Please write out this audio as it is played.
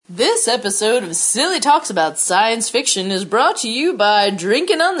This episode of Silly Talks About Science Fiction is brought to you by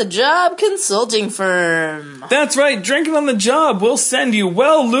Drinking on the Job Consulting Firm. That's right, Drinking on the Job will send you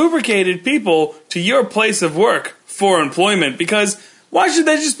well-lubricated people to your place of work for employment, because why should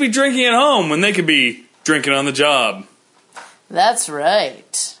they just be drinking at home when they could be drinking on the job? That's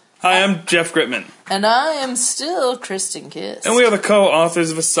right. Hi, I'm Jeff Gritman. And I am still Kristen Kiss. And we are the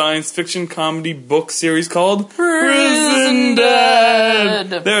co-authors of a science fiction comedy book series called Prison Dad.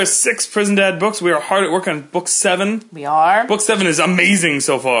 There are 6 Prison Dad books. We are hard at work on book 7. We are. Book 7 is amazing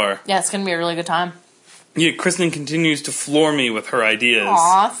so far. Yeah, it's going to be a really good time. Yeah, Kristen continues to floor me with her ideas.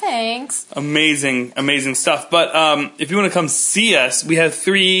 Aw, thanks. Amazing, amazing stuff. But if you want to come see us, we have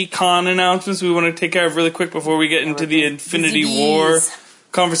 3 con announcements we want to take care of really quick before we get into the Infinity War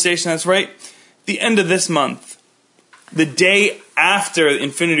conversation. That's right. The end of this month, the day after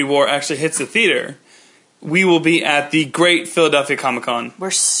Infinity War actually hits the theater, we will be at the Great Philadelphia Comic Con. We're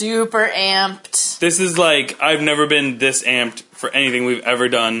super amped. This is like, I've never been this amped for anything we've ever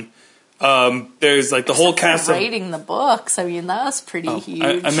done. There's like the whole cast of writing the books. I mean, that was pretty huge.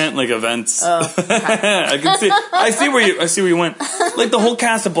 I meant like events. Oh, okay. I can see. I see where you went. Like the whole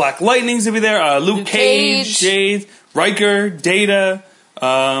cast of Black Lightning's gonna be there. Luke Cage, Jade, Riker, Data.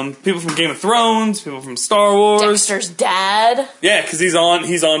 People from Game of Thrones, people from Star Wars. Dexter's dad. Yeah, because he's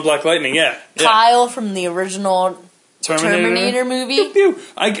on Black Lightning. Yeah, Kyle from the original Terminator movie. Pew,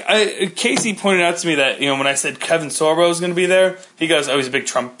 pew. Casey pointed out to me that when I said Kevin Sorbo was going to be there, he goes, "Oh, he's a big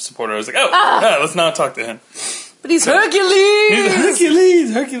Trump supporter." I was like, "Oh, let's not talk to him." But he's Hercules.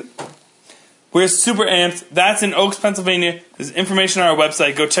 He's Hercules. We're super amped. That's in Oaks, Pennsylvania. There's information on our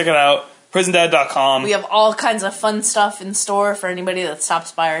website. Go check it out. PrisonDad.com. We have all kinds of fun stuff in store for anybody that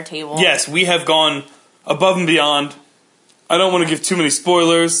stops by our table. Yes, we have gone above and beyond. I don't want to give too many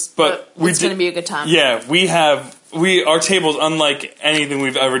spoilers, but it's going to be a good time. Yeah, our table's unlike anything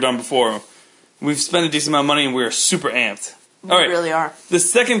we've ever done before. We've spent a decent amount of money and we're super amped. We really are. The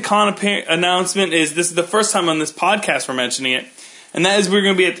second con announcement is, this is the first time on this podcast we're mentioning it, and that is we're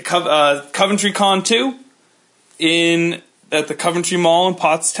going to be at the Coventry Con 2 at the Coventry Mall in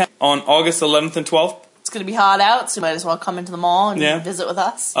Pottstown on August 11th and 12th. It's going to be hot out, so you might as well come into the mall and visit with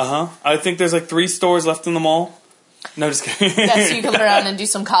us. I think there's like 3 stores left in the mall. No, just kidding. Yeah, so you come around and do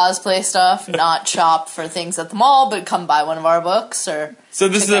some cosplay stuff, not shop for things at the mall, but come buy one of our books. So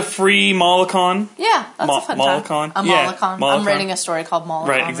this is a free Mall-a-con? Yeah, that's a fun Mall-a-con? time. Mall-a-con. I'm writing a story called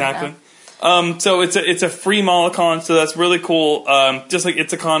Mall-a-con. Right, exactly. Right, so it's a free Mall-a-con, so that's really cool. Just like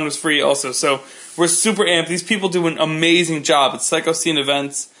It's-a-Con was free also. So we're super amped. These people do an amazing job. It's Psycho Scene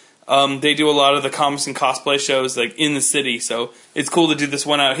Events. They do a lot of the comics and cosplay shows like in the city, so it's cool to do this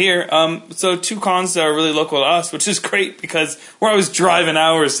one out here. So 2 cons that are really local to us, which is great because we're always driving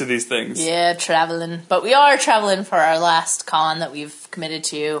hours to these things. Yeah, traveling. But we are traveling for our last con that we've committed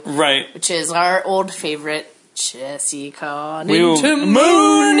to. Right. Which is our old favorite, ChessieCon in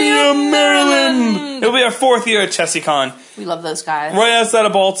Timonium, Maryland. It'll be our 4th year at ChessieCon. We love those guys. Right outside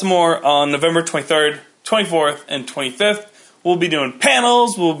of Baltimore on November 23rd, 24th, and 25th. We'll be doing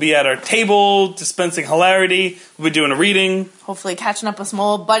panels. We'll be at our table dispensing hilarity. We'll be doing a reading. Hopefully catching up with some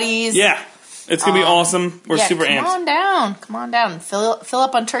old buddies. Yeah. It's going to be awesome. We're super amped. Come on down. Fill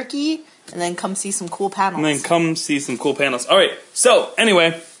up on turkey and then come see some cool panels. All right. So,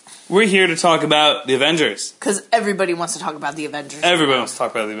 anyway, we're here to talk about the Avengers. Because everybody wants to talk about the Avengers. Everybody wants to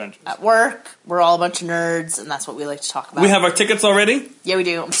talk about the Avengers. At work, we're all a bunch of nerds, and that's what we like to talk about. We have our tickets already. Yeah, we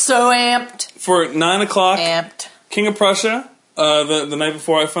do. I'm so amped. For 9 o'clock. Amped. King of Prussia. The night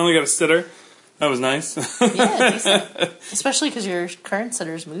before, I finally got a sitter. That was nice. Yeah, decent. Especially because your current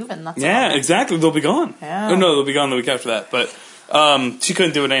sitter's moving. That's exactly. They'll be gone. Yeah. Oh, no, they'll be gone the week after that. But she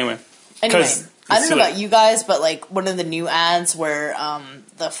couldn't do it anyway. Anyway, I don't know about you guys, but like one of the new ads where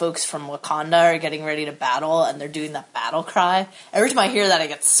the folks from Wakanda are getting ready to battle and they're doing that battle cry. Every time I hear that, I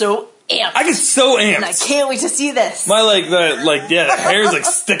get so amped. I get so amped. And I can't wait to see this. My the hair's like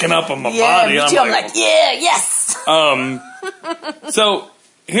sticking up on my body. Me too. I'm like, yeah, yes. So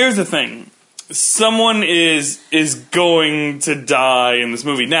here's the thing. Someone is going to die in this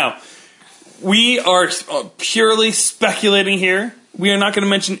movie. Now, we are purely speculating here. We are not going to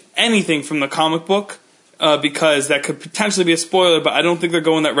mention anything from the comic book because that could potentially be a spoiler, but I don't think they're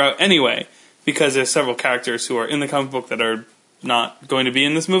going that route anyway because there's several characters who are in the comic book that are not going to be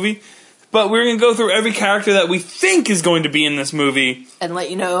in this movie. But we're going to go through every character that we think is going to be in this movie. And let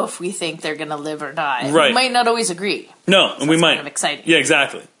you know if we think they're going to live or die. Right. We might not always agree. No, and we might. Kind of exciting. Yeah,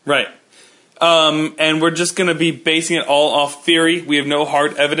 exactly. Right. And we're just going to be basing it all off theory. We have no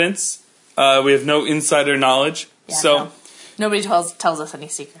hard evidence. We have no insider knowledge. Yeah, nobody tells us any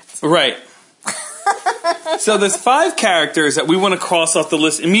secrets. Right. So there's 5 characters that we want to cross off the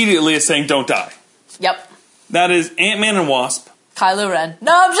list immediately as saying don't die. Yep. That is Ant-Man and Wasp. Kylo Ren.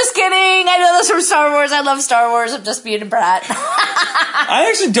 No, I'm just kidding. I know this from Star Wars. I love Star Wars. I'm just being a brat. I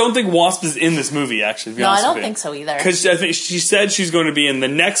actually don't think Wasp is in this movie, actually, to be honest I with don't you. think so either. Because I think she said she's going to be in the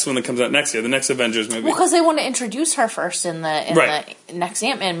next one that comes out next year, the next Avengers movie. Well, because they want to introduce her first in the next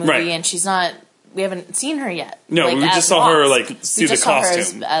Ant-Man movie, and she's not... We haven't seen her yet. No, we just saw her, see the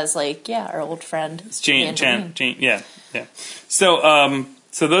costume. Saw her as our old friend. It's Jane, yeah. So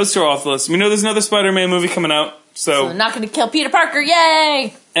those 2 are off the list. We know there's another Spider-Man movie coming out. So they're not going to kill Peter Parker,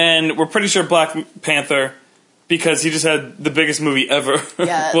 yay! And we're pretty sure Black Panther, because he just had the biggest movie ever.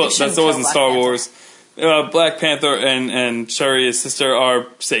 Yeah, well, that wasn't Star Wars. Black Panther and Shuri, his sister, are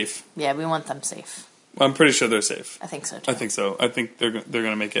safe. Yeah, we want them safe. I'm pretty sure they're safe. I think so, too. I think so. I think they're going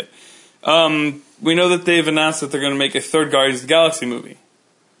to make it. We know that they've announced that they're going to make a 3rd Guardians of the Galaxy movie.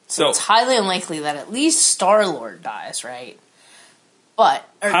 So it's highly unlikely that at least Star-Lord dies, right?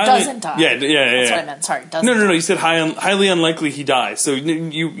 Doesn't die. Yeah. That's what I meant. Sorry, doesn't. No. You said highly unlikely he dies. So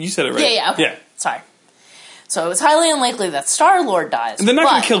you said it right. Yeah. Okay. Yeah. Sorry. So it's highly unlikely that Star-Lord dies. And they're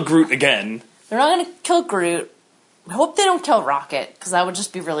not going to kill Groot again. They're not going to kill Groot. I hope they don't kill Rocket, because that would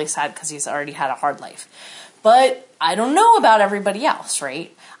just be really sad, because he's already had a hard life. But I don't know about everybody else,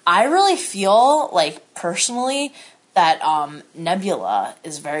 right? I really feel like, personally, that Nebula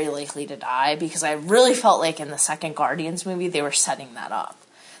is very likely to die, because I really felt like in the second Guardians movie they were setting that up.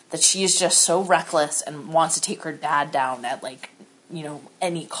 That she is just so reckless and wants to take her dad down at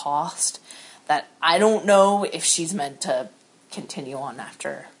any cost, that I don't know if she's meant to continue on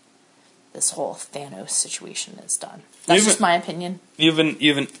after this whole Thanos situation is done. That's just my opinion. You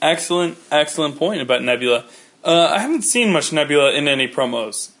have an excellent point about Nebula. I haven't seen much Nebula in any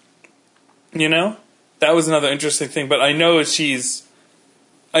promos. That was another interesting thing, but I know she's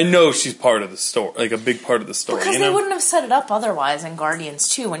part of the story, like a big part of the story. Because they wouldn't have set it up otherwise in Guardians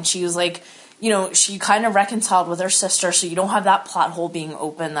 2, when she was she kind of reconciled with her sister, so you don't have that plot hole being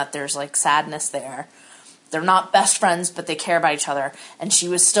open, that there's sadness there. They're not best friends, but they care about each other, and she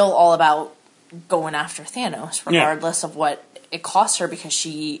was still all about going after Thanos, regardless of what it cost her, because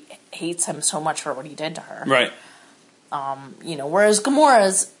she hates him so much for what he did to her. Right. Whereas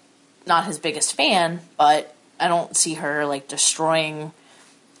Gamora's not his biggest fan, but I don't see her destroying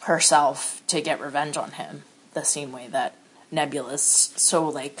herself to get revenge on him the same way that Nebula's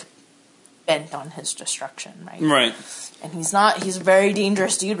so bent on his destruction, right? Right. And he's a very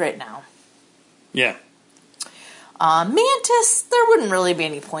dangerous dude right now. Yeah. Mantis, there wouldn't really be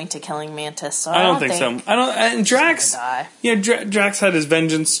any point to killing Mantis, so I don't think so. And Drax, Drax had his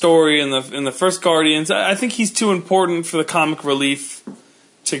vengeance story in the first Guardians. I think he's too important for the comic relief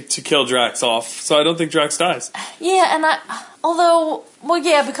to kill Drax off, so I don't think Drax dies. Yeah, and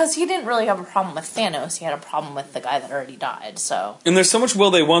because he didn't really have a problem with Thanos, he had a problem with the guy that already died, so. And there's so much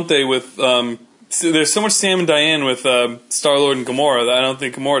will they, won't they with, there's so much Sam and Diane with Star-Lord and Gamora that I don't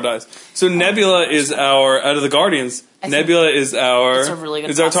think Gamora dies. So Nebula is out of the Guardians, Nebula is it's a really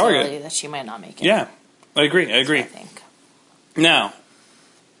good our target. Possibility that she might not make it. Yeah, I agree. I think. Now,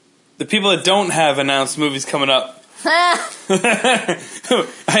 the people that don't have announced movies coming up, I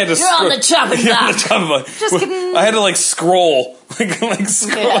had to You're on the chopping block. Just kidding. I had to scroll, like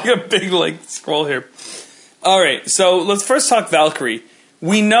a big scroll here. All right, so let's first talk Valkyrie.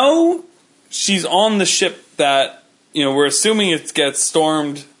 We know she's on the ship that we're assuming it gets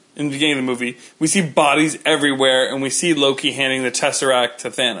stormed in the beginning of the movie. We see bodies everywhere, and we see Loki handing the Tesseract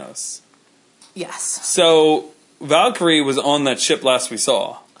to Thanos. Yes. So Valkyrie was on that ship last we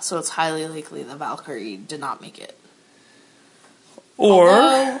saw. So it's highly likely that Valkyrie did not make it.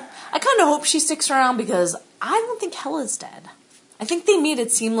 Although, I kind of hope she sticks around, because I don't think Hela's dead. I think they made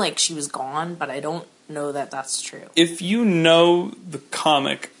it seem like she was gone, but I don't know that that's true. If you know the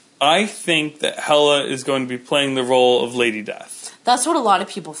comic, I think that Hela is going to be playing the role of Lady Death. That's what a lot of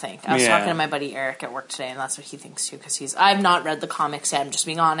people think. I was talking to my buddy Eric at work today, and that's what he thinks too, because I've not read the comics yet, I'm just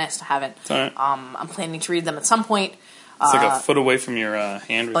being honest, I haven't. Right. I'm planning to read them at some point. It's like a foot away from your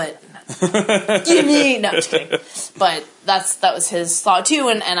hand. But give me no, just kidding. But that was his thought too,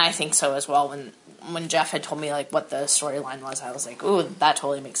 and I think so as well. When Jeff had told me what the storyline was, I was like, ooh, that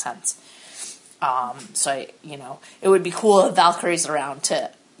totally makes sense. So it would be cool if Valkyrie's around to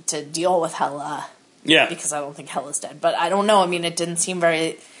deal with Hela. Yeah. Because I don't think Hela's dead. But I don't know. I mean, it didn't seem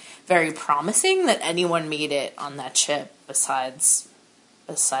very, very promising that anyone made it on that ship besides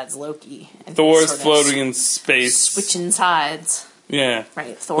Loki. And Thor's floating in space. Switching sides. Yeah.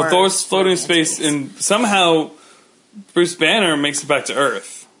 Right. Thor's floating in space, and somehow Bruce Banner makes it back to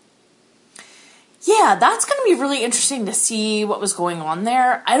Earth. Yeah, that's going to be really interesting to see what was going on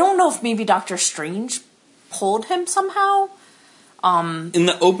there. I don't know if maybe Doctor Strange pulled him somehow. In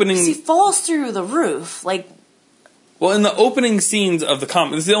the opening... He falls through the roof. Like... Well, in the opening scenes of the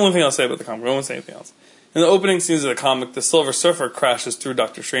comic... This is the only thing I'll say about the comic. I won't say anything else. In the opening scenes of the comic, the Silver Surfer crashes through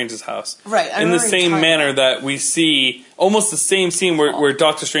Doctor Strange's house. Right. In the same manner that we see... Almost the same scene where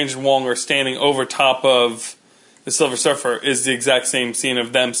Doctor Strange and Wong are standing over top of the Silver Surfer is the exact same scene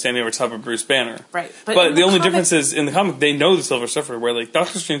of them standing over top of Bruce Banner. Right. But the only difference is, in the comic, they know the Silver Surfer, where, like,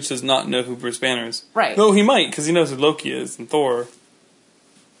 Doctor Strange does not know who Bruce Banner is. Right. No, he might, because he knows who Loki is and Thor.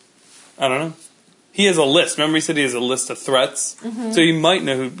 I don't know. He has a list. Remember he said he has a list of threats? Mm-hmm. So he might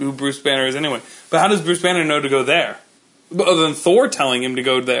know who Bruce Banner is anyway. But how does Bruce Banner know to go there? Other than Thor telling him to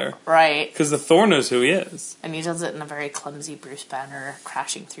go there. Right. Because the Thor knows who he is. And he does it in a very clumsy Bruce Banner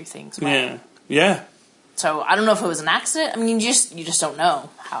crashing through things way. Yeah. Yeah. So I don't know if it was an accident. I mean, you just don't know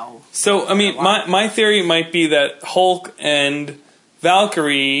how. So, I mean, my theory might be that Hulk and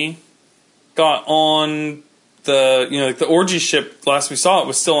Valkyrie got on the, like the orgy ship, last we saw it,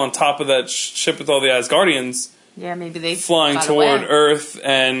 was still on top of that ship with all the Asgardians. Yeah, maybe they flying got toward away. Earth,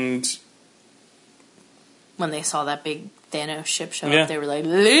 and when they saw that big Thanos ship show up, they were like,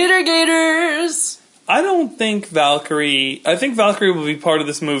 "Later, Gators!" I don't think Valkyrie... I think Valkyrie will be part of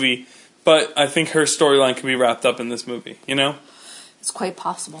this movie, but I think her storyline can be wrapped up in this movie, It's quite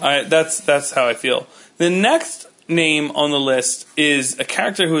possible. That's how I feel. The next name on the list is a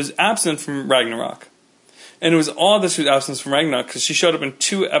character who is absent from Ragnarok. And it was odd that she was absent from Ragnarok because she showed up in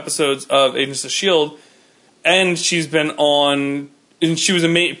 2 episodes of Agents of S.H.I.E.L.D. and she's been on... And she was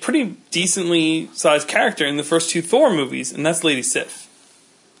a pretty decently sized character in the first 2 Thor movies, and that's Lady Sif.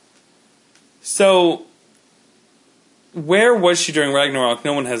 So, where was she during Ragnarok?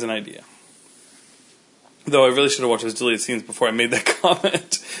 No one has an idea. Though I really should have watched those deleted scenes before I made that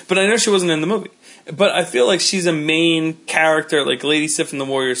comment. But I know she wasn't in the movie. But I feel like she's a main character, like Lady Sif in the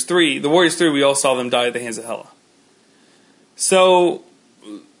Warriors 3. The Warriors 3, we all saw them die at the hands of Hela. So,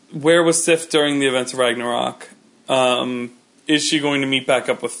 where was Sif during the events of Ragnarok? Is she going to meet back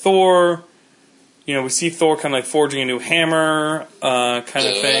up with Thor? We see Thor kind of like forging a new hammer, kind of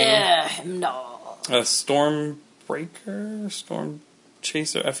thing. Yeah, Heimdall. A Stormbreaker? Storm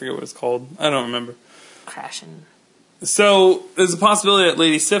Chaser? I forget what it's called. I don't remember. Crashing. So, there's a possibility that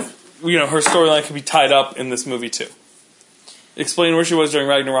Lady Sif, her storyline could be tied up in this movie too. Explain where she was during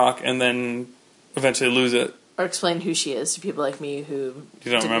Ragnarok and then eventually lose it. Or explain who she is to people like me who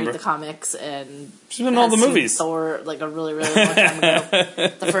didn't read the comics and she's been in all the movies. Thor like a really, really long time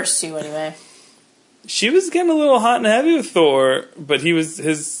ago. The first 2 anyway. She was getting a little hot and heavy with Thor, but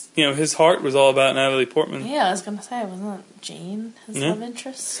his heart was all about Natalie Portman. Yeah, I was gonna say, wasn't Jane his love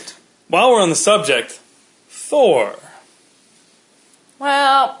interest? While we're on the subject, Thor.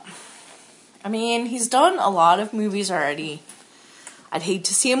 Well, I mean, he's done a lot of movies already. I'd hate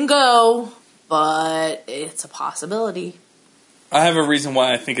to see him go, but it's a possibility. I have a reason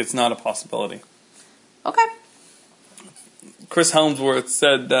why I think it's not a possibility. Okay. Chris Hemsworth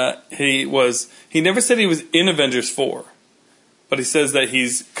said that he never said he was in Avengers 4, but he says that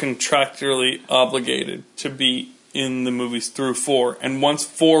he's contractually obligated to be in the movies through 4. And once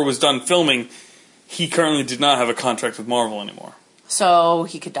 4 was done filming, he currently did not have a contract with Marvel anymore. So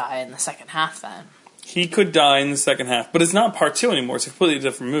he could die in the second half then. He could die in the second half, but it's not part 2 anymore. It's a completely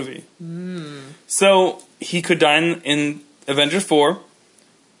different movie. So he could die in Avengers 4.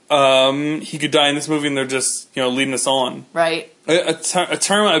 He could die in this movie, and they're just leading us on. Right. A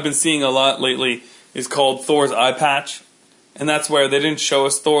term I've been seeing a lot lately is called Thor's eye patch, and that's where they didn't show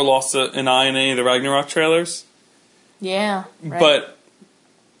us Thor lost an eye in any of the Ragnarok trailers. Yeah. Right. But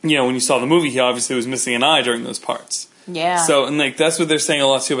when you saw the movie, he obviously was missing an eye during those parts. Yeah. So, and that's what they're saying a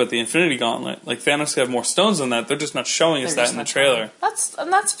lot too about the Infinity Gauntlet. Like Thanos could have more stones than that. They're just not showing us that in the trailer.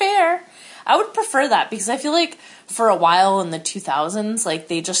 That's fair. I would prefer that because I feel like for a while in the 2000s, like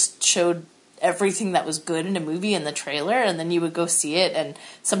they just showed everything that was good in a movie in the trailer, and then you would go see it, and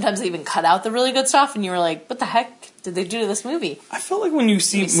sometimes they even cut out the really good stuff, and you were like, "What the heck did they do to this movie?" I feel like when you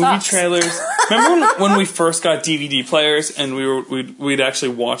see movie trailers, remember when we first got DVD players and we'd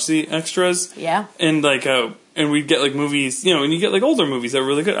actually watch the extras, yeah, and and we'd get like movies, and you get like older movies that were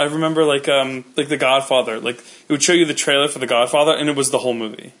really good. I remember like The Godfather, like it would show you the trailer for The Godfather, and it was the whole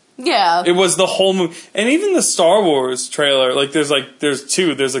movie. Yeah. It was the whole movie. And even the Star Wars trailer, there's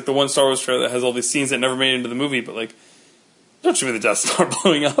 2. There's the one Star Wars trailer that has all these scenes that never made it into the movie, but don't show me the Death Star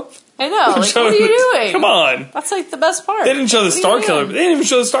blowing up. I know, what are you doing? Come on. That's the best part. They didn't show the Star Killer. They didn't even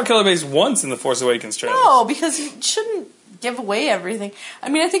show the Star Killer base once in the Force Awakens trailer. No, because you shouldn't give away everything. I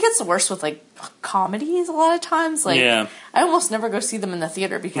mean, I think it's the worst with, like, comedies a lot of times. Like, Yeah. I almost never go see them in the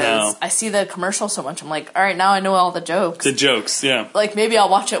theater because No. I see the commercial so much. I'm like, all right, now I know all the jokes. The jokes, yeah. Like, maybe I'll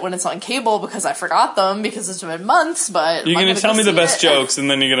watch it when it's on cable because I forgot them because it's been months, but... You're going to tell me the best jokes, and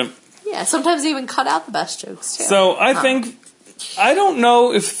then you're going to... Yeah, sometimes they even cut out the best jokes, too. So, I think... I don't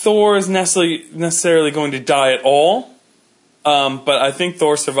know if Thor is necessarily going to die at all, but I think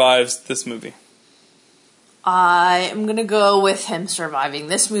Thor survives this movie. I am going to go with him surviving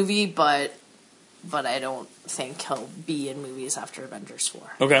this movie, but I don't think he'll be in movies after Avengers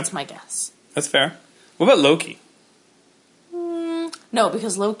 4. Okay. That's my guess. That's fair. What about Loki? No,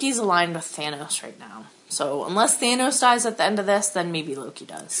 because Loki's aligned with Thanos right now. So unless Thanos dies at the end of this, then maybe Loki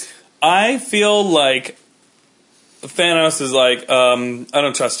does. I feel like Thanos is like, I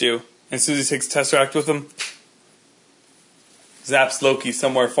don't trust you. And as soon as he takes Tesseract with him, zaps Loki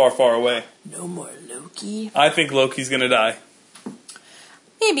somewhere far, far away. No more Loki. I think Loki's gonna die.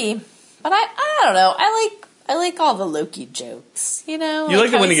 Maybe, but I don't know. I like all the Loki jokes. You know, You like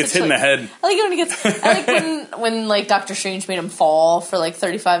it how when he he's gets such, hit in the head. I like it when he gets. I like when like Doctor Strange made him fall for like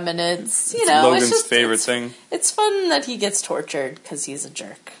 35 minutes. You know, Logan's it's just favorite thing. It's fun that he gets tortured because he's a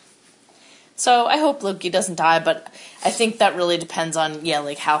jerk. So I hope Loki doesn't die, but I think that really depends on,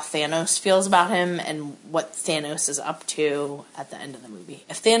 like how Thanos feels about him and what Thanos is up to at the end of the movie.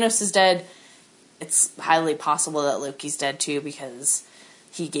 If Thanos is dead, it's highly possible that Loki's dead too because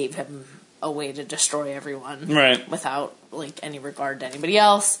he gave him a way to destroy everyone without like any regard to anybody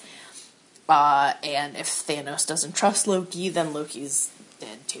else. And if Thanos doesn't trust Loki, then Loki's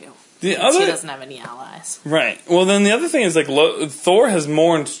dead too. He doesn't have any allies. Right. Well, then the other thing is, like, Thor has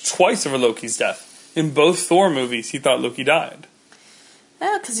mourned twice over Loki's death. In both Thor movies, he thought Loki died.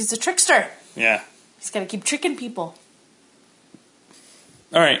 Yeah, because he's a trickster. Yeah. He's got to keep tricking people.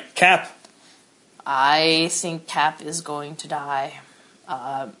 All right, Cap. I think Cap is going to die.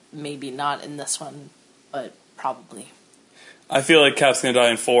 Maybe not in this one, but probably. I feel like Cap's going to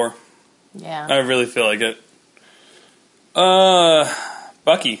die in 4. Yeah. I really feel like it.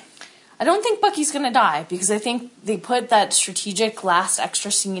 Bucky. I don't think Bucky's going to die because I think they put that strategic last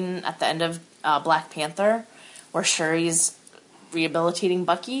extra scene at the end of Black Panther where Shuri's rehabilitating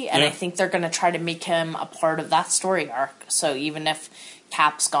Bucky, and I think they're going to try to make him a part of that story arc. So even if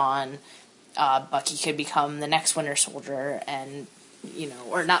Cap's gone, Bucky could become the next Winter Soldier and,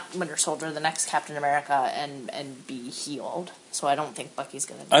 or not Winter Soldier, the next Captain America and be healed. So I don't think Bucky's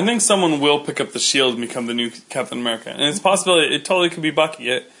going to die. I think someone will pick up the shield and become the new Captain America. And it's possible it totally could be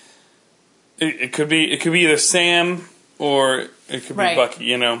Bucky. It could be either Sam or it could be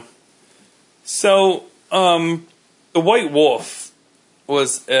Bucky, So, the White Wolf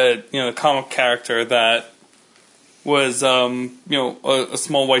was a comic character that was a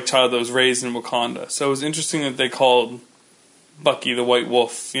small white child that was raised in Wakanda. So it was interesting that they called Bucky the White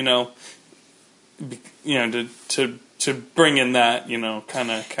Wolf, to bring in that, kind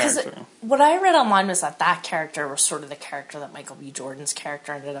of character. What I read online was that character was sort of the character that Michael B. Jordan's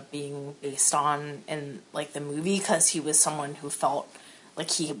character ended up being based on in, like, the movie, because he was someone who felt like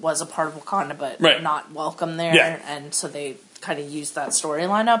he was a part of Wakanda, but not welcome there, and so they kind of used that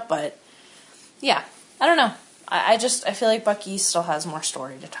storyline up, but, yeah, I don't know. I feel like Bucky still has more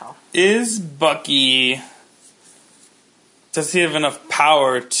story to tell. Is Bucky... Does he have enough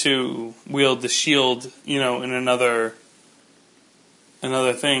power to wield the shield, in another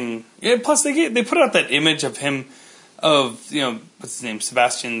thing? Yeah, plus they put out that image of him, what's his name,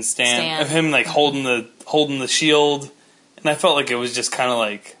 Sebastian Stan, of him like holding the shield, and I felt like it was just kind of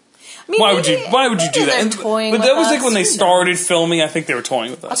like, why would you do that? But that was like when they started filming. I think they were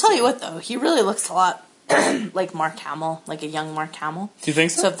toying with us. I'll tell you what, though, he really looks a lot like Mark Hamill, like a young Mark Hamill. Do you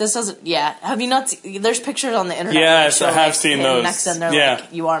think so? So if this doesn't, have you not seen, there's pictures on the internet. Yes, I have seen those. Next to them, they're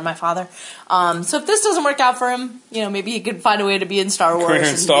like, you are my father. So if this doesn't work out for him, maybe he could find a way to be in Star Wars. Career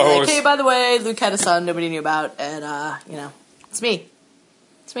in Star Wars. Like, hey, by the way, Luke had a son nobody knew about, and, it's me.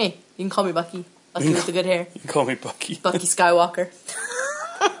 It's me. You can call me Bucky. Bucky with the good hair. You can call me Bucky. Bucky Skywalker.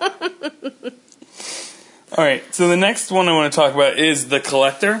 All right, so the next one I want to talk about is The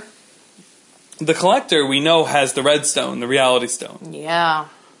Collector. The Collector, we know, has the Red Stone, the Reality Stone. Yeah.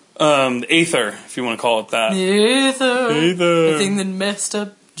 The Aether, if you want to call it that. The Aether. The thing that messed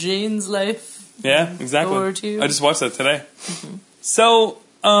up Jane's life. Yeah, exactly. Or two. I just watched that today. Mm-hmm. So,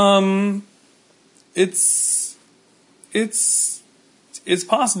 it's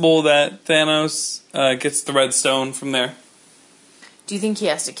possible that Thanos gets the Red Stone from there. Do you think he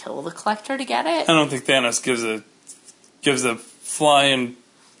has to kill the Collector to get it? I don't think Thanos gives a flying...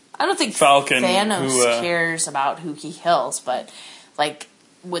 I don't think Falcon Thanos cares about who he kills, but, like,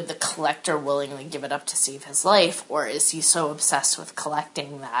 would the Collector willingly give it up to save his life, or is he so obsessed with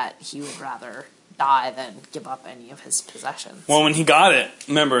collecting that he would rather die than give up any of his possessions? Well, when he got it,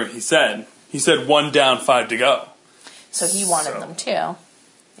 remember, he said 1 down, 5 to go. So he wanted them too.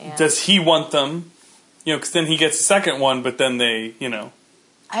 Yeah. Does he want them? Because then he gets the second one, but then they,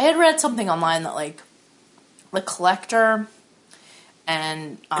 I had read something online that, like, the Collector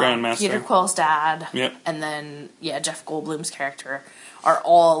and Peter Quill's dad, yep. and then, Jeff Goldblum's character are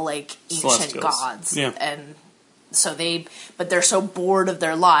all, like, ancient Celestials. gods. Yeah. And so but they're so bored of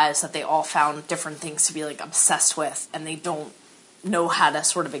their lives that they all found different things to be, like, obsessed with, and they don't know how to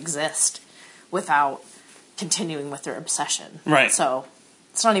sort of exist without continuing with their obsession. Right. So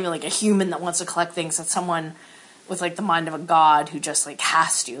it's not even, like, a human that wants to collect things. It's someone with, like, the mind of a god who just, like,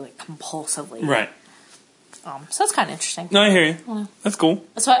 has to, like, compulsively. Right. So that's kind of interesting. No, I hear you. That's cool.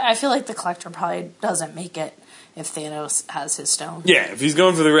 So I feel like the Collector probably doesn't make it if Thanos has his stone. Yeah, if he's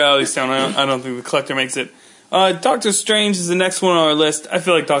going for the reality stone, I don't think the Collector makes it. Doctor Strange is the next one on our list. I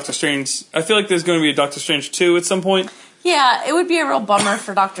feel like there's going to be a Doctor Strange 2 at some point. Yeah, it would be a real bummer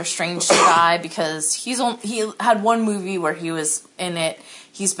for Doctor Strange to die because he had one movie where he was in it.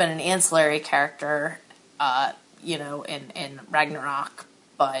 He's been an ancillary character, in Ragnarok,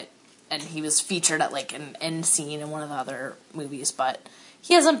 and he was featured at, like, an end scene in one of the other movies, but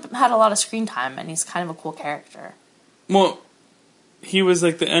he hasn't had a lot of screen time, and he's kind of a cool character. Well, he was,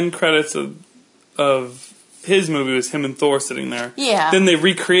 like, the end credits of his movie was him and Thor sitting there. Yeah. Then they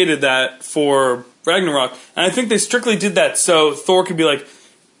recreated that for Ragnarok, and I think they strictly did that so Thor could be like,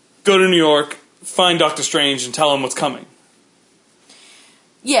 go to New York, find Doctor Strange, and tell him what's coming.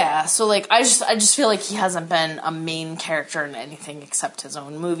 Yeah, so, like, I just feel like he hasn't been a main character in anything except his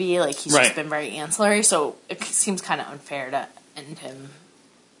own movie. Like, he's just been very ancillary, so it seems kind of unfair to end him.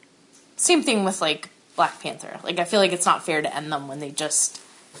 Same thing with, like, Black Panther. Like, I feel like it's not fair to end them when they just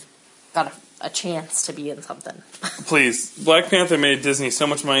got a chance to be in something. Please. Black Panther made Disney so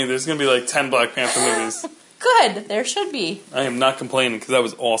much money, there's going to be, like, 10 Black Panther movies. Good, there should be. I am not complaining, because that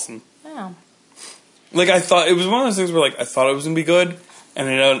was awesome. Yeah. Like, I thought, it was one of those things where, like, I thought it was going to be good, and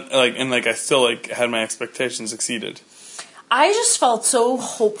I still, like, had my expectations exceeded. I just felt so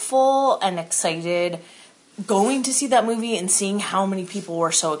hopeful and excited going to see that movie and seeing how many people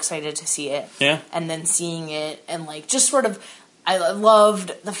were so excited to see it. Yeah. And then seeing it and, like, just sort of, I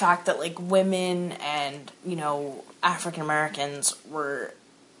loved the fact that, like, women and, African Americans were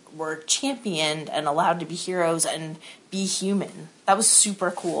championed and allowed to be heroes and be human. That was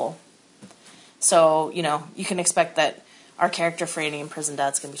super cool. So, you can expect that our character Franny in Prison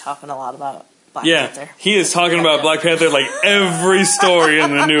Dad's going to be talking a lot about Black Panther. He is talking about Black Panther like every story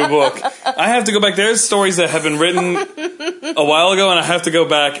in the new book. I have to go back. There's stories that have been written a while ago, and I have to go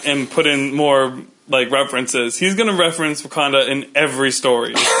back and put in more, like, references. He's going to reference Wakanda in every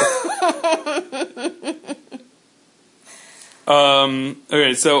story.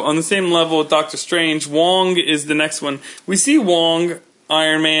 Okay, so on the same level with Doctor Strange, Wong is the next one. We see Wong,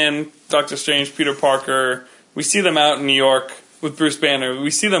 Iron Man, Doctor Strange, Peter Parker. We see them out in New York with Bruce Banner.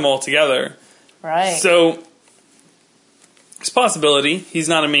 We see them all together. Right. So, it's a possibility. He's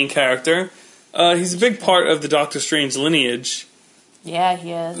not a main character. He's a big part of the Doctor Strange lineage. Yeah,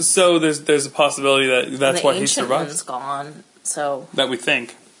 he is. So there's a possibility that's why he survives. The Ancient One's gone, so... That we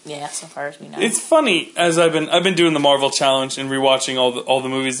think. Yeah, so far as we know. It's funny, as I've been doing the Marvel Challenge and rewatching all the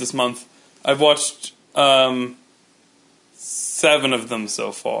movies this month. I've watched 7 of them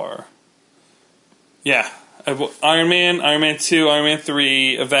so far. Yeah. Iron Man 2, Iron Man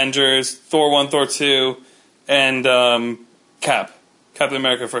 3, Avengers, Thor 1, Thor 2, and Captain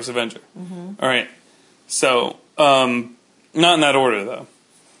America: First Avenger. Mm-hmm. All right. So, not in that order though.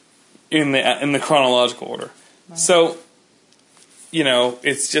 In the chronological order. Right. So,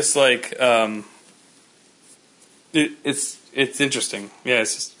 it's just like it's interesting. Yeah,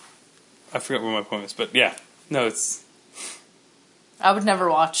 it's just I forget what my point is, but yeah, no, it's. I would never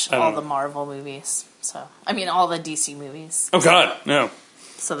watch all the Marvel movies. So, I mean, all the DC movies. Oh God, no.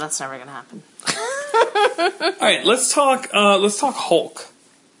 So that's never gonna happen. All right, let's talk Hulk.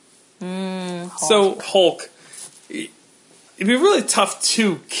 Hulk. So Hulk, it'd be really tough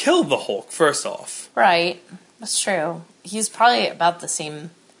to kill the Hulk. First off, right? That's true. He's probably about the same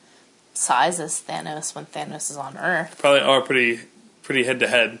size as Thanos when Thanos is on Earth. Probably are pretty head to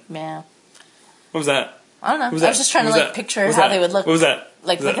head. Yeah. What was that? I don't know. I was just trying to picture how they would look. What was that?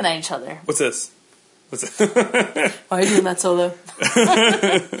 Like looking at each other. What's this? What's it? Why are you doing that solo?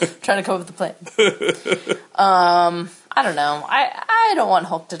 Trying to come up with a plan. I don't know. I don't want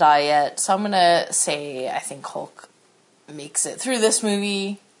Hulk to die yet, so I'm gonna say I think Hulk makes it through this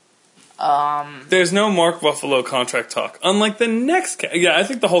movie. There's no Mark Ruffalo contract talk. Unlike the next... Yeah, I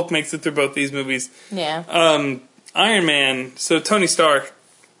think the Hulk makes it through both these movies. Yeah. Iron Man, so Tony Stark...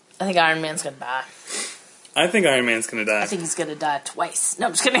 I think Iron Man's gonna die. I think Iron Man's gonna die. I think he's gonna die twice. No,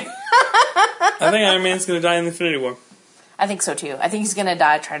 I'm just kidding. I think Iron Man's gonna die in Infinity War. I think so too. I think he's gonna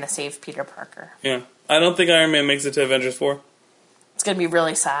die trying to save Peter Parker. Yeah. I don't think Iron Man makes it to Avengers 4. It's gonna be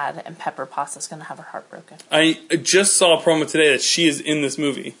really sad, and Pepper Potts gonna have her heart broken. I just saw a promo today that she is in this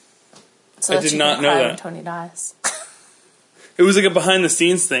movie. So I did not know that. When Tony dies. It was like a behind the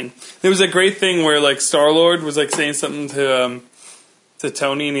scenes thing. There was a great thing where like Star-Lord was like saying something to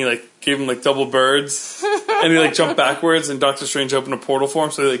Tony, and he like gave him like double birds, and he like jumped backwards, and Doctor Strange opened a portal for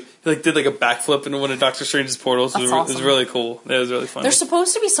him. So he did like a backflip into one of Doctor Strange's portals. That's It awesome. was really cool. It was really funny. There's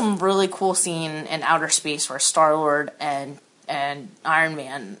supposed to be some really cool scene in outer space where Star-Lord and Iron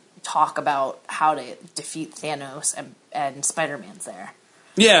Man talk about how to defeat Thanos, and Spider-Man's there.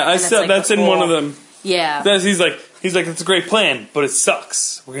 Yeah, I it's said like that's the in one whole- of them. Yeah. He's like, it's a great plan, but it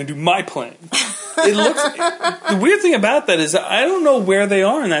sucks. We're gonna do my plan. It looks. The weird thing about that is I don't know where they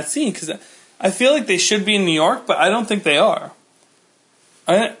are in that scene because I feel like they should be in New York, but I don't think they are.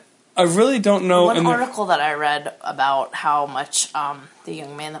 I really don't know. One article that I read about how much the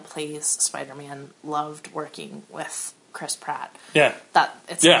young man that plays Spider-Man loved working with Chris Pratt. Yeah.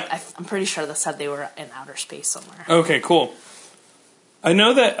 I'm pretty sure that said they were in outer space somewhere. Okay, cool. I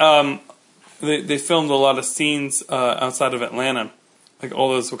know that they filmed a lot of scenes outside of Atlanta, like all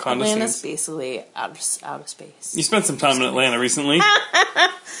those Wakanda Atlanta's scenes. basically out of space. You spent some time in Atlanta recently.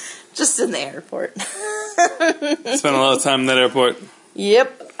 Just in the airport. Spent a lot of time in that airport.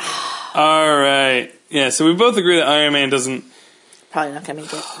 Yep. All right. Yeah, so we both agree that Iron Man doesn't... Probably not gonna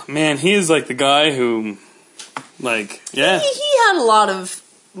make it. Man, he is like the guy who... Like, yeah. He had a lot of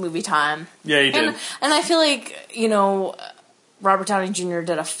movie time. Yeah, he did. And I feel like, Robert Downey Jr.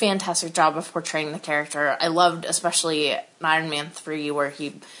 did a fantastic job of portraying the character. I loved especially Iron Man 3 where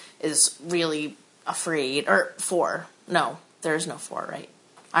he is really afraid, or 4. No, there's no 4, right?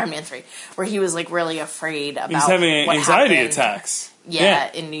 Iron Man 3, where he was like really afraid about He's having what anxiety happened. attacks.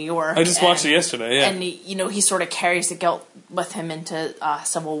 Yeah, in New York. I just watched it yesterday, yeah. And, he sort of carries the guilt with him into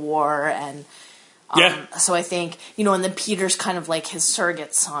Civil War, and so I think, and then Peter's kind of like his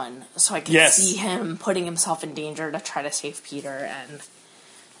surrogate son, so I can see him putting himself in danger to try to save Peter, and,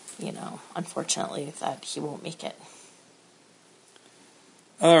 unfortunately that he won't make it.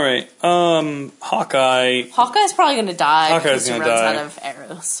 All right, Hawkeye. Hawkeye's probably going to die Hawkeye's because he gonna runs die. out of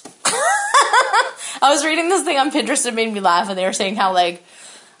arrows. I was reading this thing on Pinterest that made me laugh, and they were saying how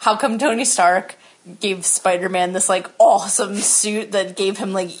come Tony Stark gave Spider-Man this awesome suit that gave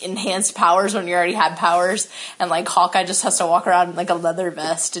him enhanced powers when he already had powers, and Hawkeye just has to walk around in a leather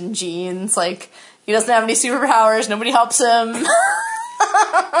vest and jeans. He doesn't have any superpowers. Nobody helps him.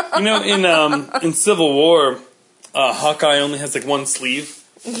 In Civil War, Hawkeye only has one sleeve.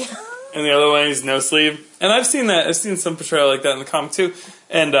 Yeah. And the other one is no sleeve. And I've seen that. I've seen some portrayal like that in the comic too.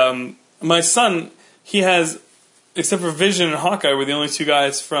 And my son, he has, except for Vision and Hawkeye, were the only two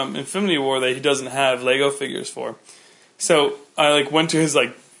guys from Infinity War that he doesn't have Lego figures for. So I went to his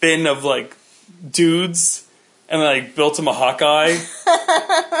bin of dudes and I built him a Hawkeye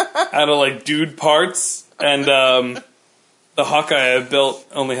out of dude parts. And the Hawkeye I built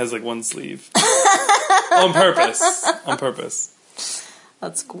only has one sleeve. On purpose. On purpose.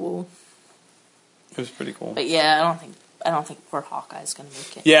 That's cool. It was pretty cool. But yeah, I don't think poor Hawkeye's gonna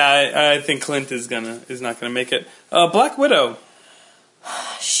make it. Yeah, I think Clint is not gonna make it. Black Widow.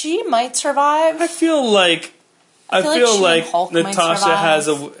 She might survive. I feel like She-Hulk might Natasha has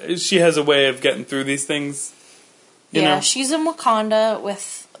a way of getting through these things. You know? She's in Wakanda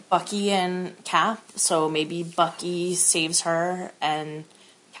with Bucky and Cap, so maybe Bucky saves her and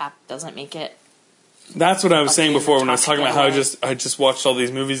Cap doesn't make it. That's what I was Bucky saying and before when I was Natasha talking about get how I just watched all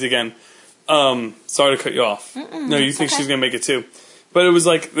these movies again. Sorry to cut you off. No, you think she's gonna make it too. But it was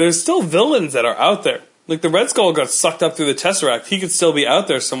there's still villains that are out there. The Red Skull got sucked up through the Tesseract. He could still be out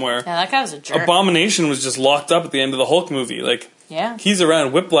there somewhere. Yeah, that guy was a jerk. Abomination was just locked up at the end of the Hulk movie. Yeah. He's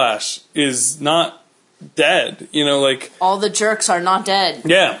around. Whiplash is not dead. All the jerks are not dead.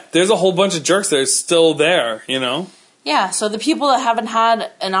 Yeah, there's a whole bunch of jerks that are still there, Yeah, so the people that haven't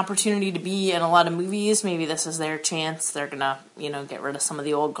had an opportunity to be in a lot of movies, maybe this is their chance. They're gonna, get rid of some of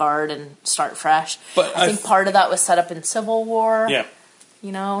the old guard and start fresh. But I think part of that was set up in Civil War. Yeah.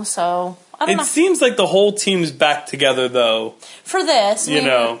 So I don't know. It seems like the whole team's back together, though. For this, I it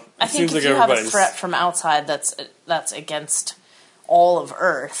think seems if like you have a everybody's... threat from outside that's against all of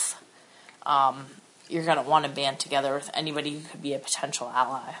Earth, you're going to want to band together with anybody who could be a potential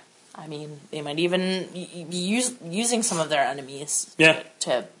ally. I mean, they might even be using some of their enemies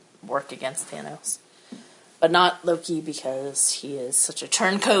to work against Thanos. But not Loki because he is such a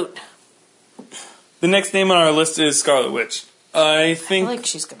turncoat. The next name on our list is Scarlet Witch. I feel like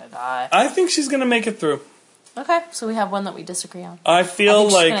she's gonna die. I think she's gonna make it through. Okay, so we have one that we disagree on. I think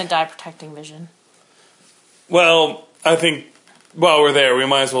she's gonna die protecting Vision. Well, I think while we're there, we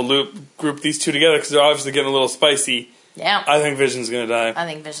might as well group these two together because they're obviously getting a little spicy. Yeah. I think Vision's gonna die. I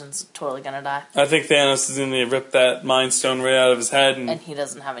think Vision's totally gonna die. I think Thanos is gonna rip that Mind Stone right out of his head, and he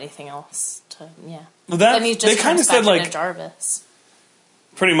doesn't have anything else to. Yeah. Well, that he just they kind of said like Jarvis.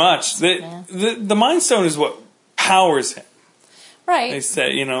 Pretty much. The Mind Stone is what powers him. Right. They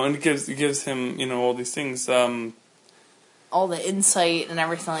say, and it gives him, all these things. All the insight and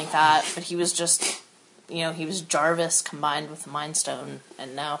everything like that. But he was just, he was Jarvis combined with the Mind Stone.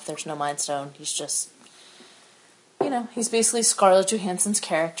 And now if there's no Mind Stone, he's just, he's basically Scarlett Johansson's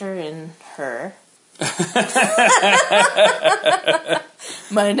character in Her.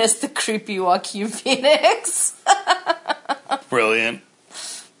 Minus the creepy Joaquin Phoenix. Brilliant.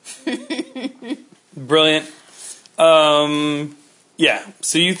 Brilliant. Yeah,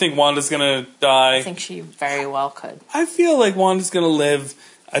 so you think Wanda's gonna die? I think she very well could. I feel like Wanda's gonna live.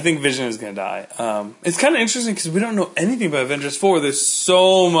 I think Vision is gonna die. It's kind of interesting because we don't know anything about Avengers 4. There's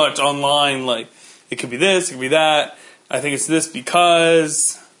so much online, like, it could be this, it could be that. I think it's this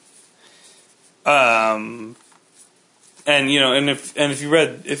because... and if you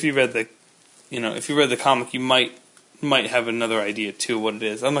read the comic, you might have another idea too what it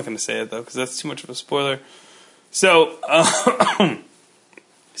is. I'm not going to say it though because that's too much of a spoiler. So,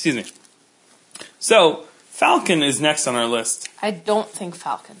 excuse me. So Falcon is next on our list. I don't think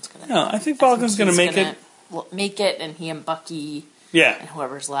Falcon's going to. No, I think Falcon's going to make it. Make it, and he and Bucky, and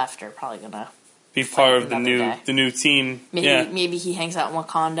whoever's left are probably going to be part of the new team. Maybe he hangs out in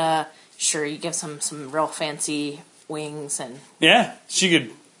Wakanda. Sure, you give him some real fancy wings and she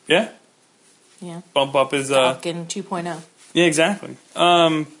could bump up his Falcon 2.0. Yeah, exactly.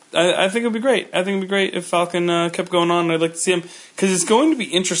 I think it'd be great. I think it'd be great if Falcon kept going on. I'd like to see him because it's going to be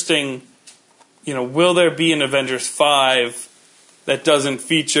interesting. Will there be an Avengers 5 that doesn't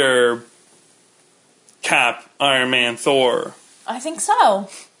feature Cap, Iron Man, Thor? I think so.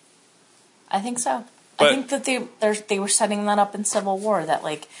 But I think that they were setting that up in Civil War that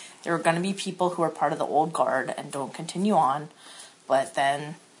like there are going to be people who are part of the old guard and don't continue on, but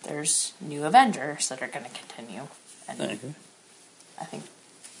then there's new Avengers that are going to continue. And I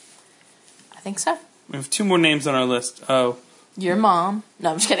think so. We have 2 more names on our list. Oh, your mom. No,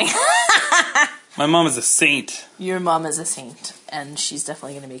 I'm just kidding. My mom is a saint. Your mom is a saint, and she's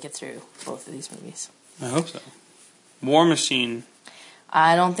definitely going to make it through both of these movies. I hope so. War Machine.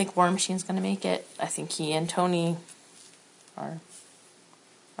 I don't think War Machine's going to make it. I think he and Tony are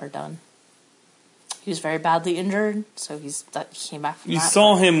done. He was very badly injured, so he came back from that. You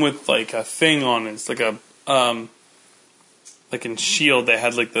saw him with like a thing on his, like a like in S.H.I.E.L.D. they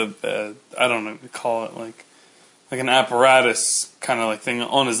had like the I don't know what to call it, like an apparatus kind of like thing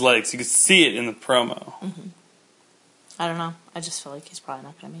on his legs. You could see it in the promo. Mm-hmm. I don't know. I just feel like he's probably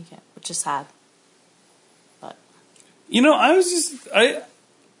not going to make it, which is sad. But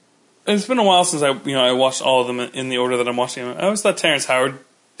it's been a while since I watched all of them in the order that I'm watching them. I always thought Terrence Howard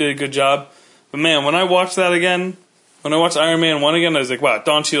did a good job. But man, when I watched that again, when I watched Iron Man 1 again, I was like, wow,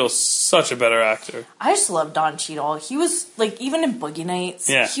 Don Cheadle's such a better actor. I just love Don Cheadle. He was, like, even in Boogie Nights,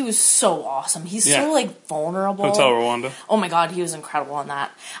 he was so awesome. He's so, like, vulnerable. Hotel Rwanda. Oh my god, he was incredible in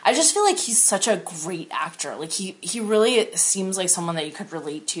that. I just feel like he's such a great actor. Like, he really seems like someone that you could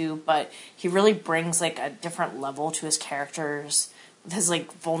relate to, but he really brings, like, a different level to his characters with his,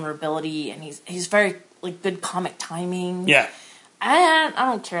 like, vulnerability, and he's very, like, good comic timing. Yeah. I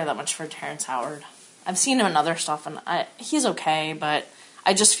don't care that much for Terrence Howard. I've seen him in other stuff, and he's okay, but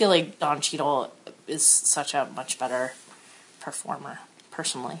I just feel like Don Cheadle is such a much better performer,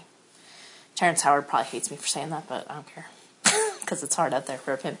 personally. Terrence Howard probably hates me for saying that, but I don't care. Because it's hard out there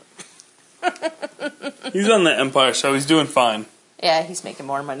for a pimp. He's on the Empire show. He's doing fine. Yeah, he's making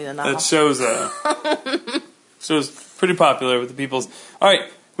more money than I. That show's pretty popular with the peoples. All right,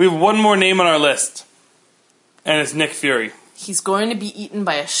 we have one more name on our list, and it's Nick Fury. He's going to be eaten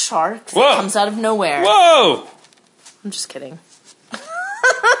by a shark that comes out of nowhere. Whoa! I'm just kidding.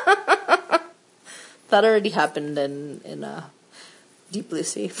 That already happened in Deep Blue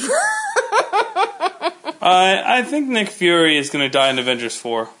Sea. I think Nick Fury is going to die in Avengers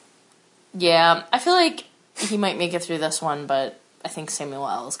 4. Yeah, I feel like he might make it through this one, but I think Samuel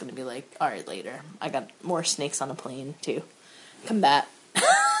L. is going to be like, alright, later. I got more snakes on a plane to combat.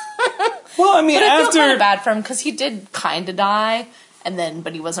 Well, I mean, but I feel kind of bad for him because he did kind of die,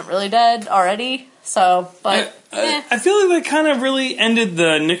 but he wasn't really dead already. So, but I feel like that kind of really ended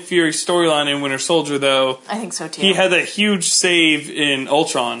the Nick Fury storyline in Winter Soldier, though. I think so too. He had that huge save in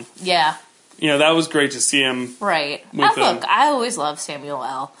Ultron. Yeah. You know, that was great to see him. Right. With Look, I always loved Samuel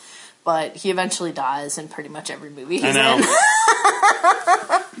L., but he eventually dies in pretty much every movie he's I know. in.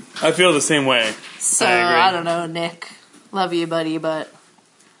 I feel the same way. So, I agree. I don't know, Nick. Love you, buddy, but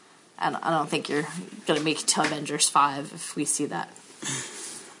I don't think you're going to make it to Avengers 5 if we see that.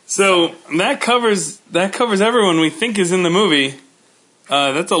 So, that covers everyone we think is in the movie.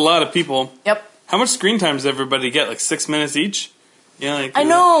 That's a lot of people. Yep. How much screen time does everybody get? Like 6 minutes each? Yeah, like, I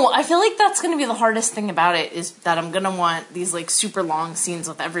know. I feel like that's going to be the hardest thing about it is that I'm going to want these like super long scenes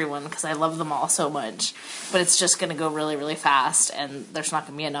with everyone because I love them all so much. But it's just going to go really, really fast and there's not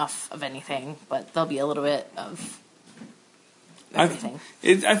going to be enough of anything. But there'll be a little bit of everything.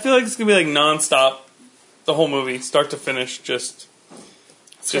 I feel like it's going to be like nonstop the whole movie, start to finish. It's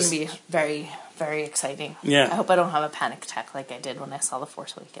going to be very, very exciting. Yeah. I hope I don't have a panic attack like I did when I saw The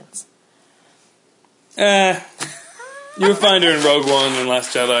Force Awakens. You were fine during Rogue One and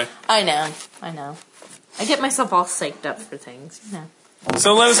Last Jedi. I know. I get myself all psyched up for things, you know.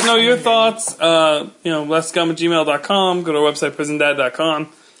 So let us know your thoughts. letscum@gmail.com. Go to our website, prisondad.com.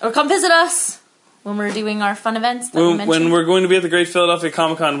 Or come visit us when we're doing our fun events that we mentioned. When we're going to be at the Great Philadelphia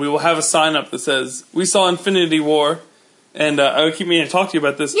Comic Con, we will have a sign up that says, "We saw Infinity War." And I would keep meaning to talk to you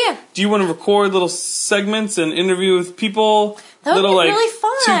about this. Yeah. Do you want to record little segments and interview with people? That would be really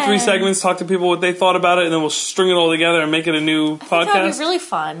fun. 2-3 segments, talk to people what they thought about it, and then we'll string it all together and make it a new podcast. That would be really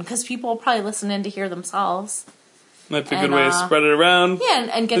fun, because people will probably listen in to hear themselves. Might be a good way to spread it around. Yeah,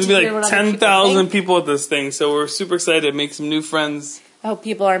 and get There's to be hear like what other 10,000 people people at this thing, so we're super excited to make some new friends. I hope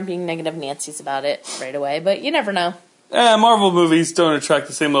people aren't being negative Nancy's about it right away, but you never know. Marvel movies don't attract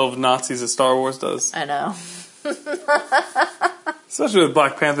the same level of Nazis as Star Wars does. I know. Especially with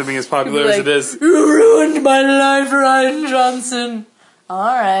Black Panther being as popular as it is. You ruined my life, Rian Johnson. All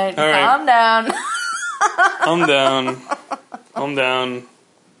right. Calm down. Calm down.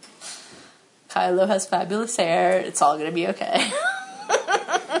 Kylo has fabulous hair. It's all going to be okay.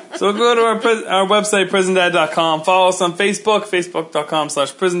 So go to our website, prisondad.com. Follow us on Facebook,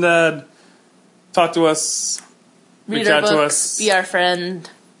 facebook.com/prisondad. Talk to us. Read Reach our out books, to us. be our friend.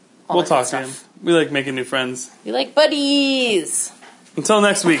 We'll talk to you. We like making new friends. We like buddies. Until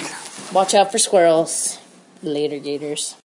next week. Watch out for squirrels. Later, gators.